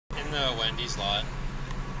in a Wendy's lot.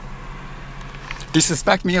 Do you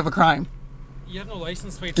suspect me of a crime? You have no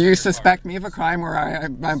license plate. Do you suspect me of a crime where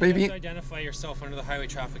my baby? You have to identify yourself under the Highway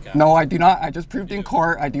Traffic Act. No, I do not. I just proved in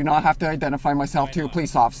court I do not have to identify myself to a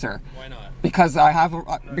police officer. Why not? Because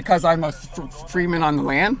I'm a freeman on the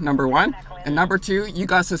land, number one, and number two, you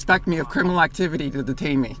guys suspect me of criminal activity to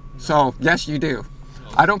detain me. So yes, you do.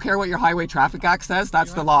 I don't care what your Highway Traffic Act says.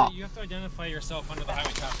 That's the law. You have to identify yourself under the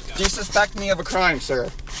Highway Traffic Act. Do you suspect me of a crime, sir?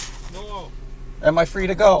 No. Am I free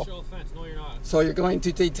to go? Offense. No, you're not. So you're going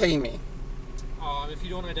to detain me? If you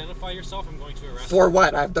don't identify yourself, I'm going to arrest you. For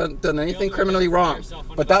what? I've done anything criminally wrong.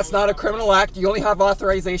 But that's not a criminal act. You only have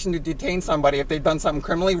authorization to detain somebody if they've done something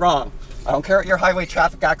criminally wrong. I don't care what your Highway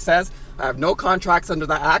Traffic Act says. I have no contracts under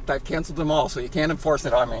the act. I've canceled them all, so you can't enforce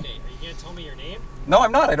it on me. Okay, are you going to tell me your name? No,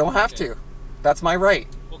 I'm not. I don't have to. That's my right.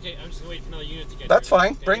 Okay, I'm just going to wait for another unit to get That's here.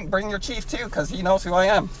 fine. Okay. Bring your chief too, because he knows who I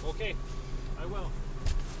am. Okay, I will.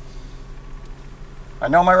 I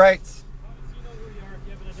know my rights. You know who you are if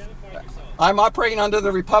you haven't identified yourself. I'm operating under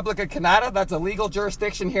the Republic of Canada. That's a legal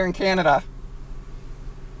jurisdiction here in Canada.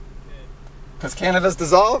 Because Canada's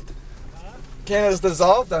dissolved. Canada's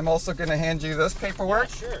dissolved. I'm also going to hand you this paperwork.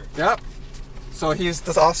 Yeah, sure. Yep. So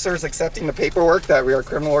this officer is accepting the paperwork that we are a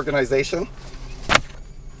criminal organization.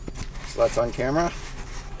 So that's on camera.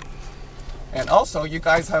 And also, you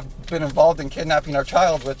guys have been involved in kidnapping our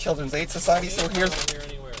child with Children's Aid Society. So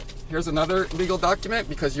here's another legal document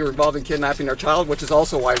because you're involved in kidnapping our child, which is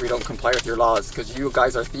also why we don't comply with your laws, because you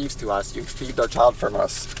guys are thieves to us. You've thieved our child from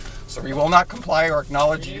us. So we will not comply or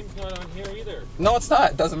acknowledge you. Your name's not on here either. No, it's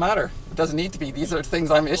not. It doesn't matter. It doesn't need to be. These are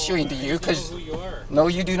things I'm issuing to you because... You know who you are. No,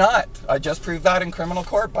 you do not. I just proved that in criminal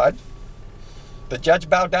court, bud. The judge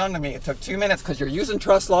bowed down to me. It took 2 minutes because you're using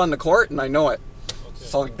trust law in the court, and I know it. Okay.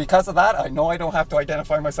 So because of that, I know I don't have to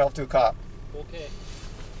identify myself to a cop. Okay.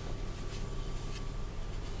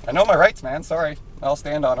 I know my rights, man. Sorry. I'll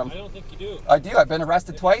stand on them. I don't think you do. I do. I've been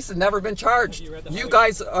arrested twice and never been charged. You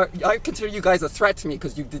guys are... I consider you guys a threat to me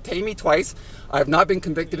because you've detained me twice. I have not been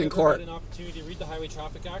convicted in court. Had an opportunity to read the Highway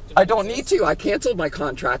Traffic Act? I don't need to. I canceled my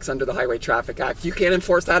contracts under the Highway Traffic Act. You can't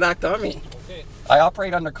enforce that act on me. Okay. I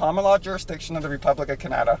operate under common law jurisdiction of the Republic of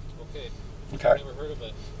Canada. Okay. Okay. I've never heard of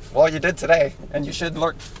it. Well, you did today, and you should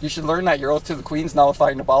learn. You should learn that your oath to the Queen's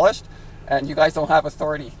nullified and abolished, and you guys don't have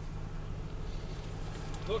authority.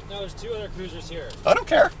 Look, now there's 2 other cruisers here. I don't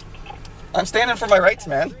care. I'm standing for my rights,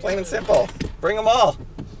 man. Plain and simple. Bring them all.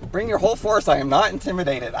 Bring your whole force. I am not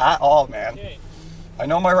intimidated at all, man. Okay. I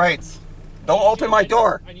know my rights. Don't open my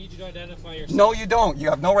door. I need you to identify yourself. No, you don't. You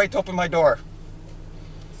have no right to open my door.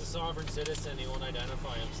 He's a sovereign citizen. He won't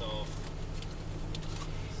identify himself.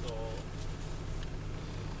 So,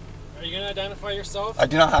 are you going to identify yourself? I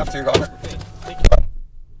do not have to, Your Honor. Okay. Take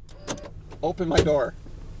it. Open my door.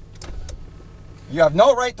 You have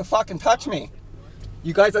no right to fucking touch me.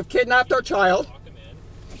 You guys have kidnapped our child.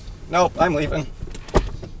 Nope, I'm leaving.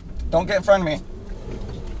 Don't get in front of me.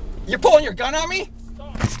 You're pulling your gun on me?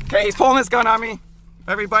 Okay, he's pulling his gun on me.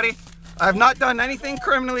 Everybody, I have not done anything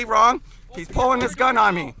criminally wrong. He's pulling his gun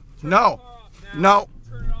on me. No. No.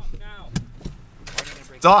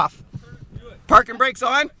 It's off. Parking brakes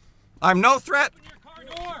on. I'm no threat.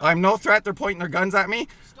 I'm no threat. They're pointing their guns at me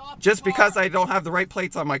just because I don't have the right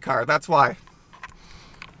plates on my car. That's why.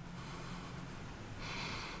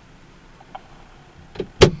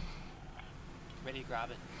 Ready to grab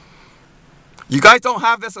it. You guys don't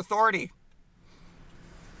have this authority.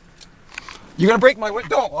 You're gonna break my window.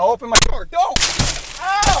 Don't. I'll open my door. Don't.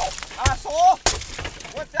 Ow, asshole.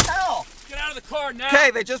 What the hell? Get out of the car now.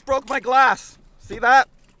 Okay, they just broke my glass. See that?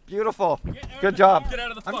 Beautiful. Good job. Get out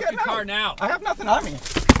of the fucking car now. I have nothing on me.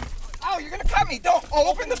 Oh, you're gonna cut me. Don't. I'll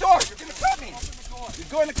open the door. You're gonna cut me. You're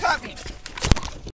going to cut me.